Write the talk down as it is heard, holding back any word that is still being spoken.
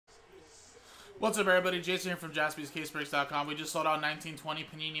What's up, everybody? Jason here from JaspysCaseBreaks.com. We just sold out 1920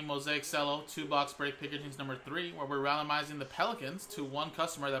 Panini Mosaic Cello 2-box break packagings number 3, where we're randomizing the Pelicans to one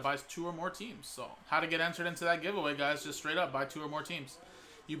customer that buys 2 or more teams. So, how to get entered into that giveaway, guys? Just straight up, buy 2 or more teams.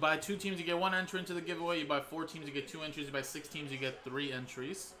 You buy 2 teams, you get 1 entry into the giveaway. You buy 4 teams, you get 2 entries. You buy 6 teams, you get 3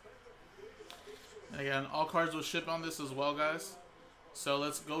 entries. And again, all cards will ship on this as well, guys. So,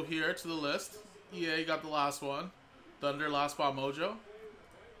 let's go here to the list. EA got the last one. Thunder, Last Spot Mojo.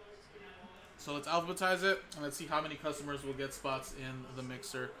 So let's alphabetize it, and let's see how many customers will get spots in the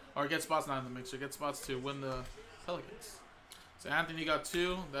mixer. Or get spots not in the mixer, get spots to win the Pelicans. So Anthony got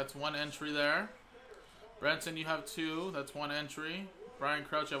 2, that's 1 entry there. Brenton, you have 2, that's 1 entry. Brian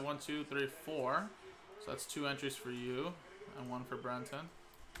Crouch, you have 1, 2, 3, 4. So that's 2 entries for you, and 1 for Brenton.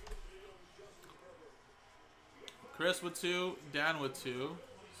 Chris with 2, Dan with 2.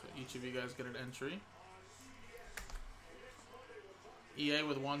 So each of you guys get an entry. EA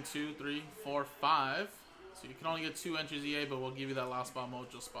with 1, 2, 3, 4, 5. So you can only get 2 entries, EA, but we'll give you that last spot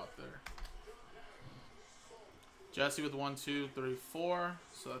mojo spot there. Jesse with 1, 2, 3, 4.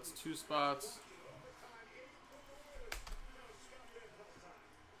 So that's 2 spots.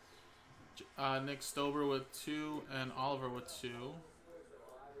 Nick Stober with 2 and Oliver with 2.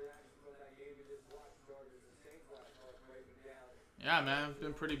 Yeah, man,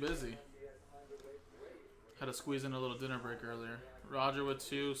 been pretty busy. Had to squeeze in a little dinner break earlier. Roger with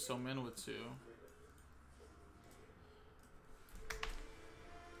 2, Somin with 2.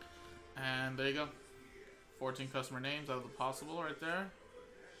 And there you go. 14 customer names out of the possible right there.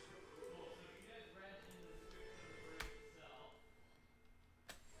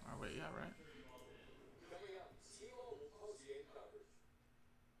 Oh, wait, yeah, right.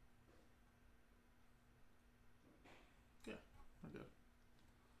 Yeah, we're good.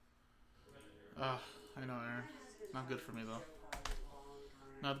 I know, Aaron. Not good for me, though.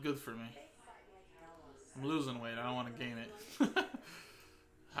 Not good for me. I'm losing weight. I don't want to gain it.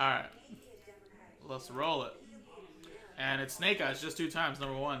 Alright. Let's roll it. And it's Snake Eyes just 2 times.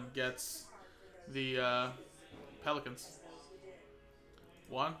 Number 1 gets the Pelicans.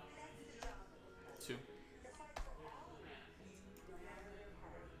 1, 2.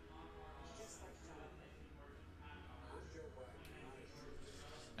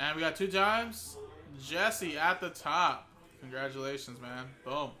 And we got 2 times. Jesse at the top. Congratulations, man.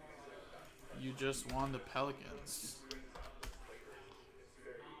 Boom. You just won the Pelicans.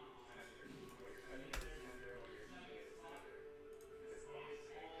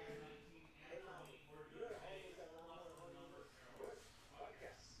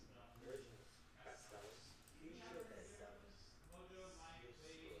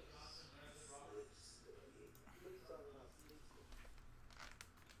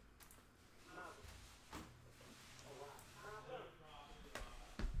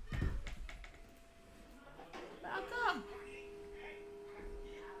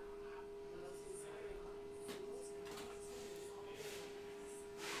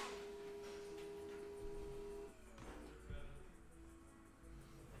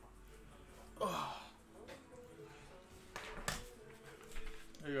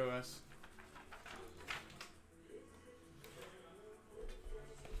 There you go, guys.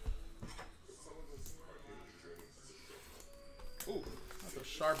 Ooh, that's a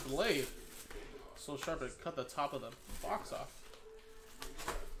sharp blade. So sharp it cut the top of the box off.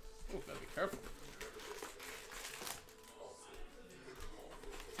 Ooh, gotta be careful.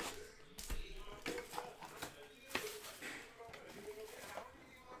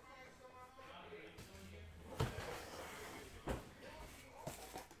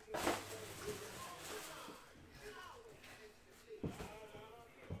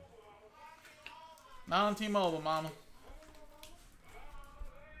 Not on T-Mobile, mama.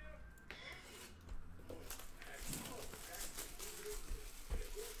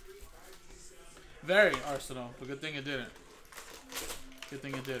 Very Arsenal, but good thing it didn't. Good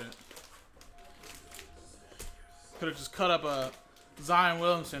thing it didn't. Could have just cut up a Zion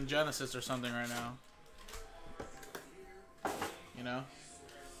Williamson Genesis or something right now. You know?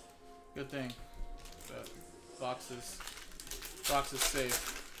 Good thing. But box is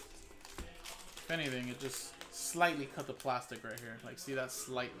safe. If anything, it just slightly cut the plastic right here. Like, see that?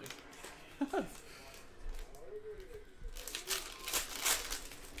 Slightly. I'm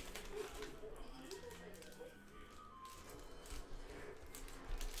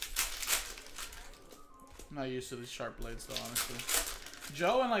not used to these sharp blades, though, honestly.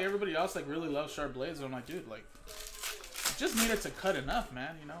 Joe and, like, everybody else, like, really loves sharp blades. And I'm like, dude, like, it just needed to cut enough,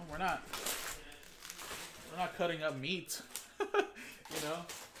 man. You know? We're not cutting up meat. You know?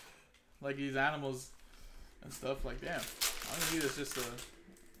 Like these animals and stuff. Like, damn, all you need is just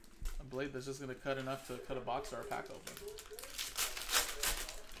a blade that's just gonna cut enough to cut a box or a pack open.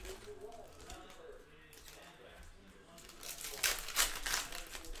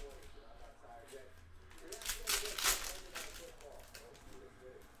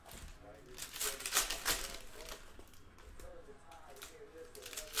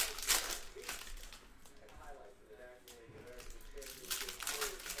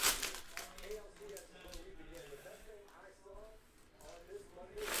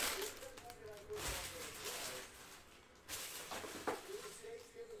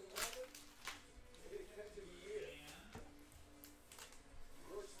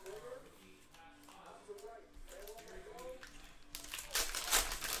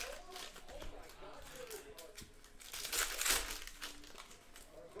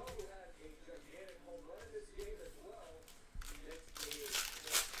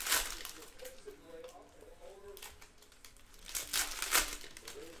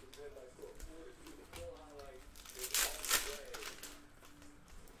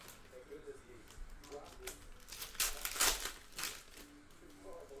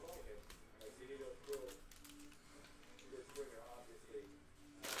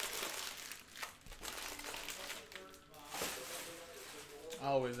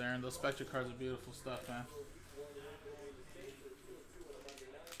 Always, Aaron. Those Spectre cards are beautiful stuff, man.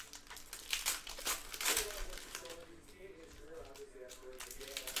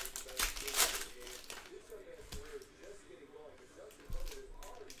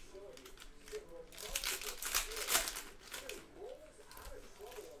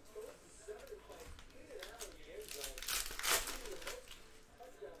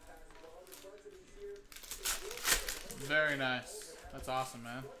 Very nice. That's awesome,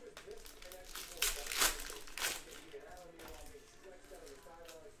 man.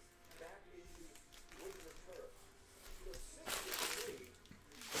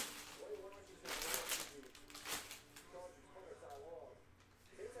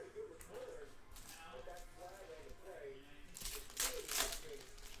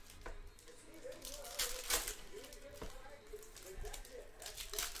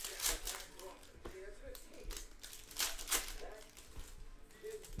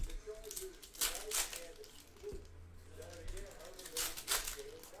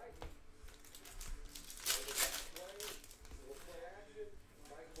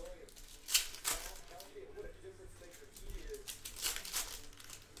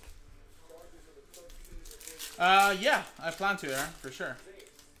 Yeah, I plan to, Aaron, for sure.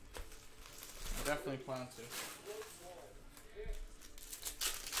 I definitely plan to.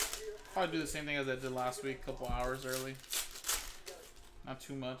 Probably do the same thing as I did last week, a couple hours early. Not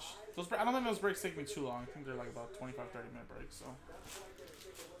too much. I don't think those breaks take me too long. I think they're like about 25-30 minute breaks, so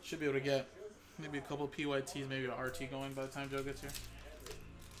should be able to get maybe a couple of PYTs, maybe an RT going by the time Joe gets here.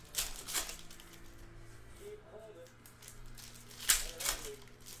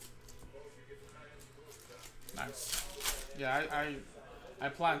 Nice. Yeah, I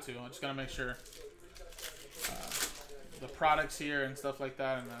plan to. I'm just gonna make sure the product's here and stuff like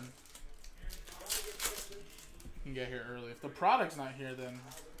that, and then you can get here early. If the product's not here, then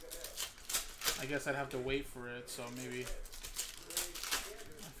I guess I'd have to wait for it. So maybe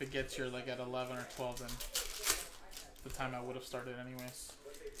if it gets here like at 11 or 12, then the time I would have started anyways.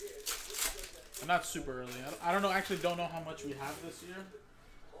 But not super early. I don't know. Actually, don't know how much we have this year,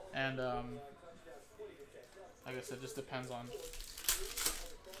 and like I said, just depends on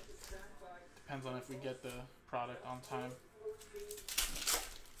if we get the product on time.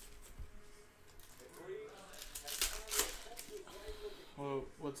 Well,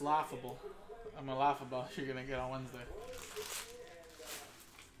 what's laughable? I'm gonna laugh about you're gonna get on Wednesday.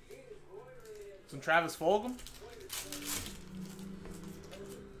 Some Travis Fulgham.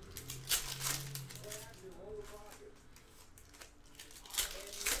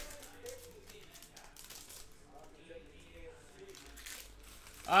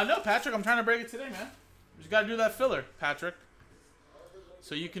 No, Patrick, I'm trying to break it today, man. You just gotta do that filler, Patrick.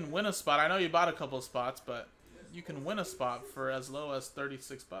 So you can win a spot. I know you bought a couple of spots, but you can win a spot for as low as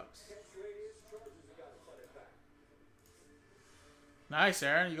 36 bucks. Nice,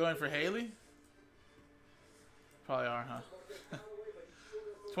 Aaron. You going for Haley? Probably are, huh?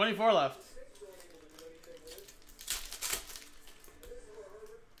 24 left.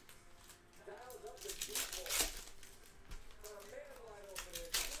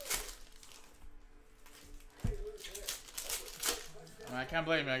 I can't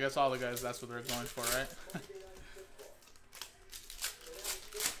blame you. I guess all the guys, that's what they're going for, right?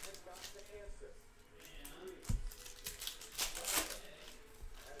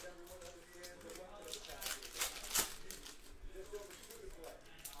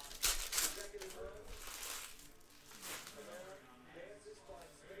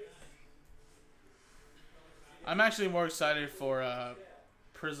 I'm actually more excited for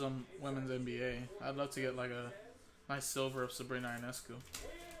Prism Women's NBA. I'd love to get like a nice silver of Sabrina Ionescu.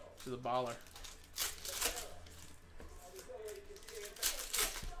 She's a baller.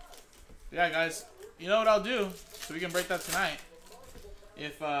 Yeah, guys. You know what I'll do? So we can break that tonight.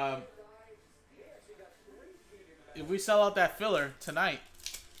 If we sell out that filler tonight,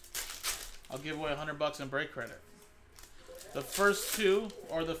 I'll give away $100 in break credit. The first two,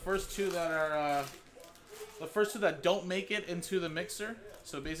 or the first two that are, the first two that don't make it into the mixer,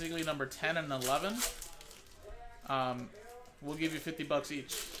 so basically number 10 and 11, we'll give you $50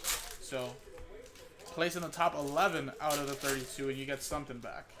 each. So place in the top 11 out of the 32 and you get something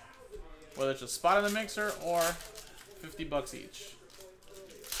back. Whether it's a spot in the mixer or $50 each.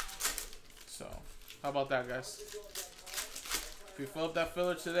 So, how about that, guys? If you fill up that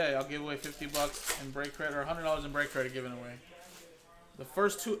filler today, I'll give away $50 in break credit, or $100 in break credit given away. The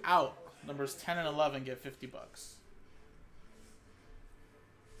first two out, numbers 10 and 11, get $50.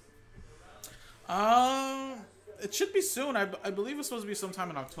 It should be soon. I believe it's supposed to be sometime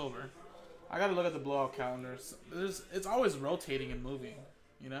in October. I gotta look at the blowout calendars. It's always rotating and moving,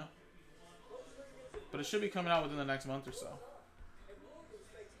 you know? But it should be coming out within the next month or so.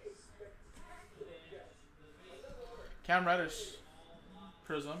 Cam Reddish,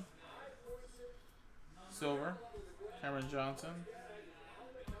 Prism, Silver, Cameron Johnson,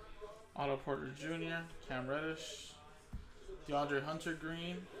 Otto Porter Jr., Cam Reddish, DeAndre Hunter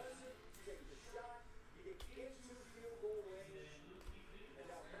Green,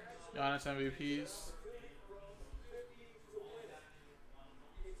 Giannis MVPs,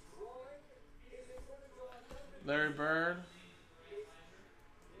 Larry Bird,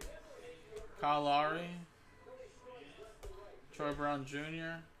 Kyle Lowry, Troy Brown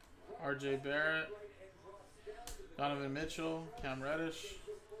Jr., RJ Barrett, Donovan Mitchell, Cam Reddish,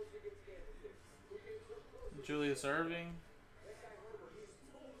 Julius Erving,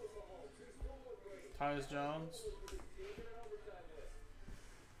 Tyus Jones,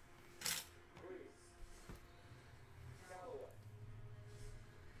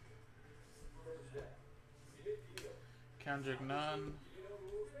 Kendrick Nunn,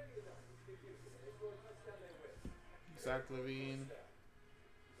 Zach Levine,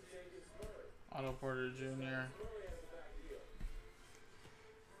 Otto Porter Jr.,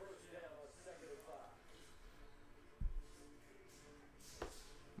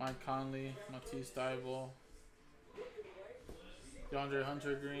 Mike Conley, Matisse Thybulle, DeAndre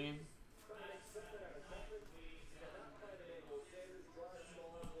Hunter Green,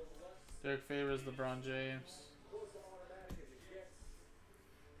 Derek Favors, LeBron James,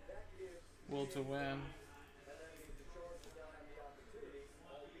 Will to Win,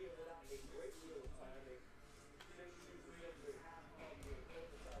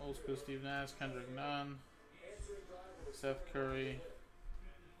 Old School Steve Nash, Kendrick Nunn, Seth Curry,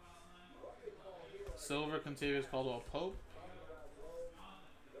 Silver, Contavious Caldwell Pope.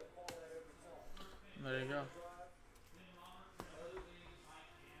 And there you go.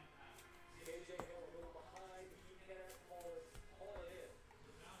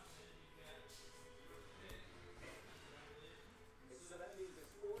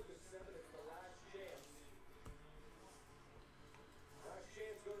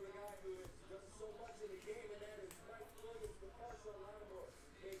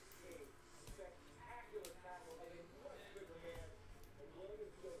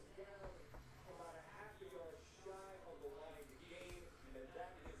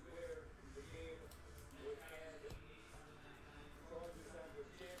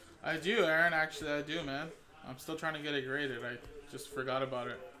 I do, Aaron. Actually, I do, man. I'm still trying to get it graded. I just forgot about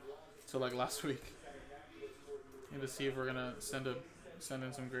it till like last week. Need to see if we're gonna send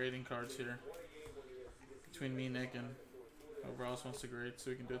in some grading cards here between me, Nick, and whoever else wants to grade, so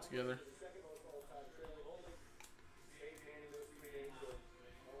we can do it together.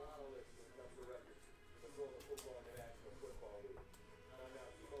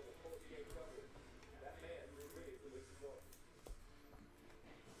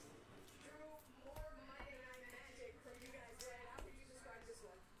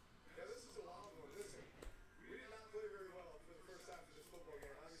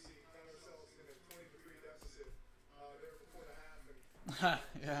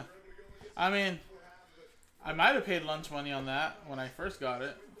 Yeah. I mean, I might have paid lunch money on that when I first got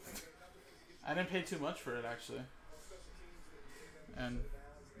it. I didn't pay too much for it, actually. And,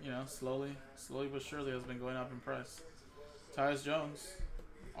 you know, slowly but surely has been going up in price. Tyus Jones,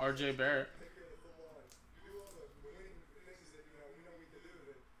 RJ Barrett.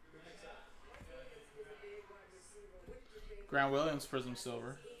 Grant Williams, Prism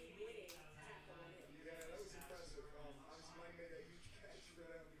Silver.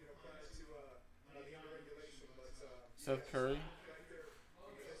 Seth Curry.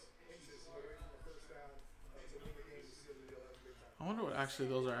 I wonder what actually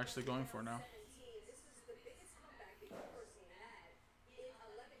those are actually going for now.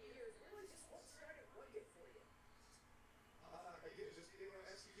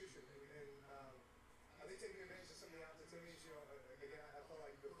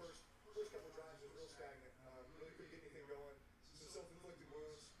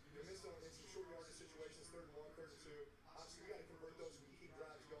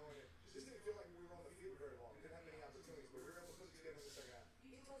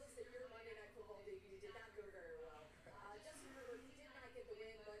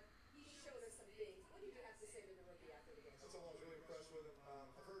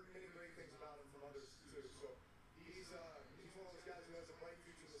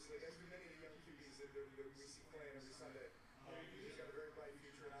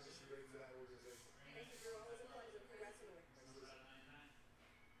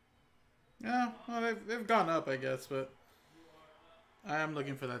 Yeah, well, they've gone up, I guess, but I am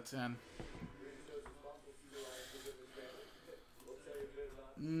looking for that 10.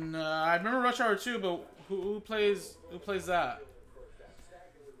 No, I remember Rush Hour 2, but who plays that?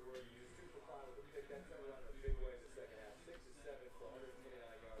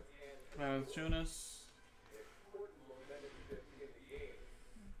 Tunis.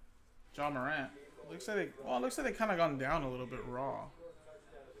 John Morant. Looks like they kind of gone down a little bit raw.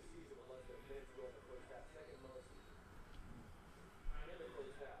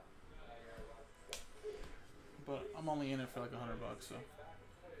 But I'm only in it for like $100, so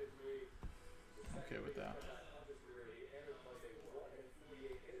I'm okay with that.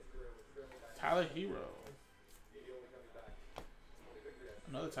 Tyler Hero.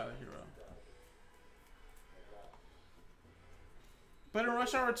 Another Tyler Hero. But in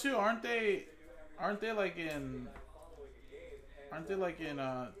Rush Hour 2, aren't they like in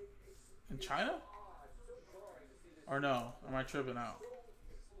China? Or no? Am I tripping out?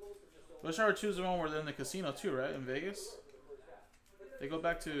 Rush Hour 2 is the one where they're in the casino too, right? In Vegas? They come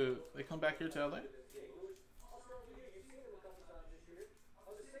back here to LA?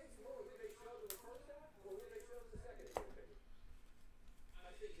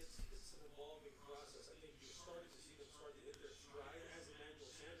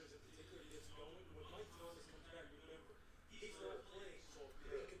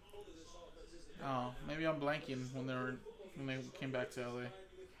 Oh, maybe I'm blanking when they came back to LA.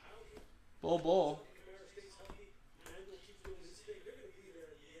 Bull.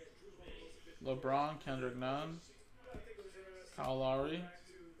 LeBron, Kendrick Nunn, Kyle Lowry.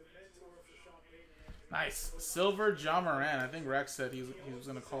 Nice. Silver Ja Morant. I think Rex said he was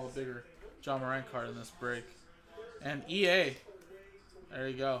going to call a bigger Ja Morant card in this break. And EA. There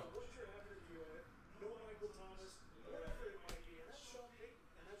you go.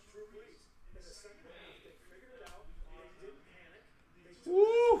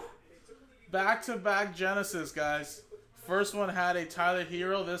 Woo! Back-to-back Genesis, guys. First one had a Tyler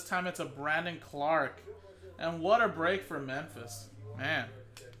Hero. This time it's a Brandon Clark. And what a break for Memphis. Man.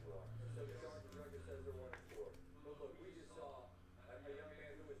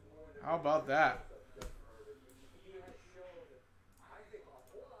 How about that?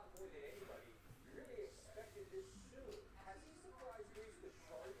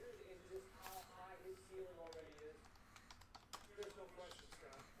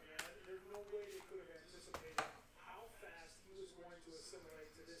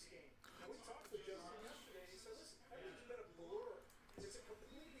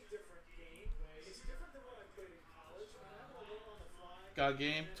 Got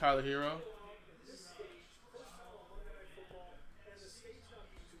game, Tyler Hero.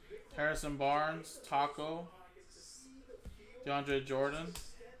 Harrison Barnes, Taco. DeAndre Jordan.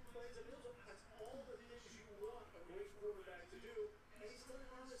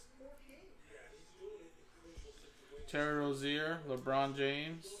 Terry Rozier, LeBron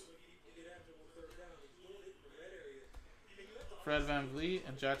James. Fred VanVleet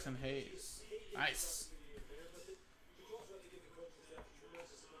and Jackson Hayes. Nice.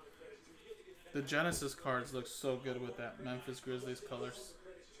 The Genesis cards look so good with that Memphis Grizzlies colors.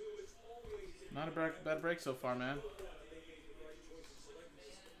 Not a bad break so far, man.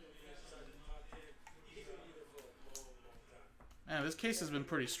 Man, this case has been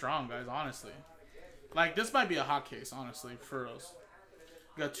pretty strong, guys, honestly. Like, this might be a hot case, honestly, for us.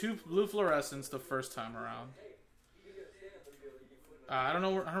 We got 2 blue fluorescents the first time around. I don't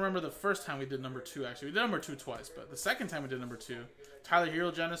remember the first time we did number 2, actually. We did number 2 twice, but the second time we did number 2. Tyler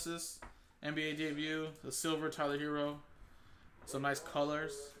Hero Genesis, NBA debut, the silver Tyler Hero. Some nice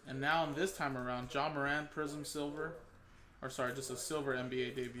colors. And now, this time around, Ja Morant Prism Silver. Or sorry, just a silver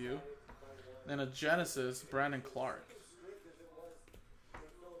NBA debut. Then a Genesis, Brandon Clark.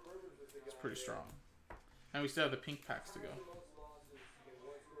 It's pretty strong. And we still have the pink packs to go.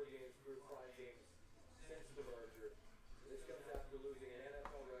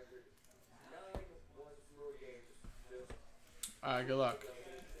 Alright, good luck.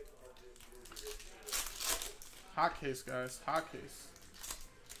 Hot case, guys. Hot case.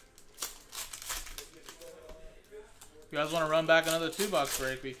 If you guys want to run back another 2-box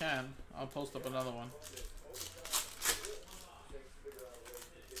break, we can. I'll post up another one.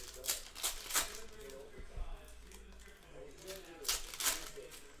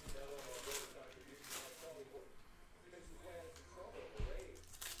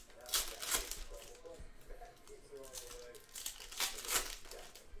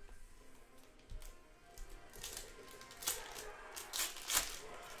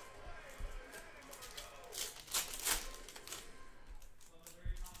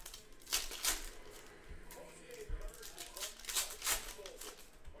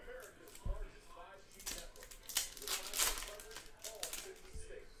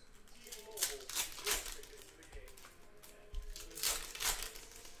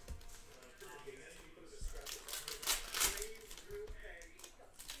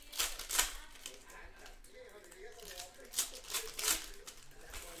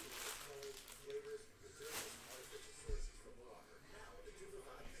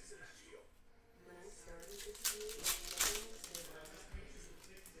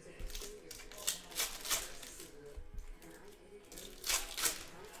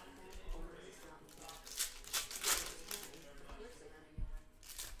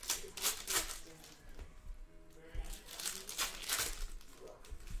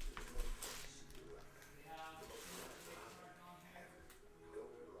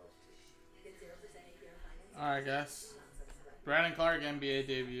 Alright, guys. Brandon Clark, NBA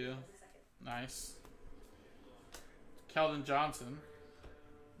debut. Nice. Keldon Johnson.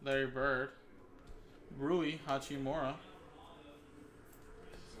 Larry Bird. Rui Hachimura.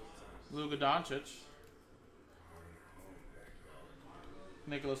 Luka Doncic.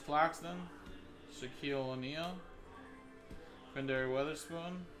 Nicholas Claxton. Shaquille O'Neal. Quindary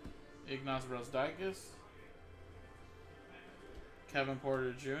Weatherspoon. Ignas Brazdeikis. Kevin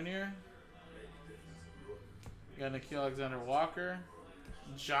Porter Jr. You got Nikhil Alexander-Walker.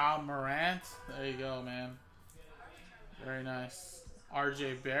 Ja Morant. There you go, man. Very nice.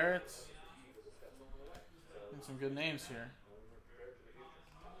 R.J. Barrett. And some good names here.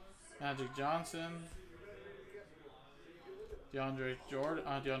 Magic Johnson. DeAndre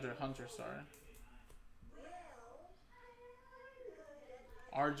Hunter, sorry.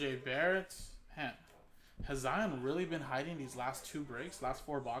 R.J. Barrett. Man, has Zion really been hiding these last 2 breaks? Last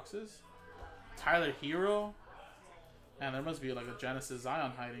 4 boxes? Tyler Hero. Man, there must be like a Genesis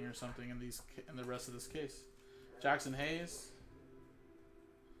Zion hiding or something in the rest of this case. Jackson Hayes.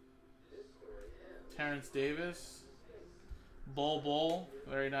 Terrence Davis. Bol,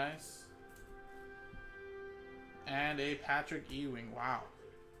 very nice. And a Patrick Ewing. Wow.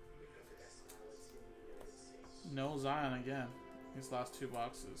 No Zion again. These last 2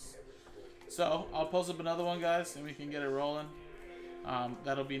 boxes. So, I'll post up another one, guys, and we can get it rolling.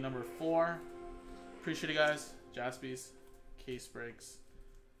 That'll be number 4. Appreciate it, guys.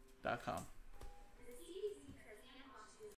 JaspysCaseBreaks.com.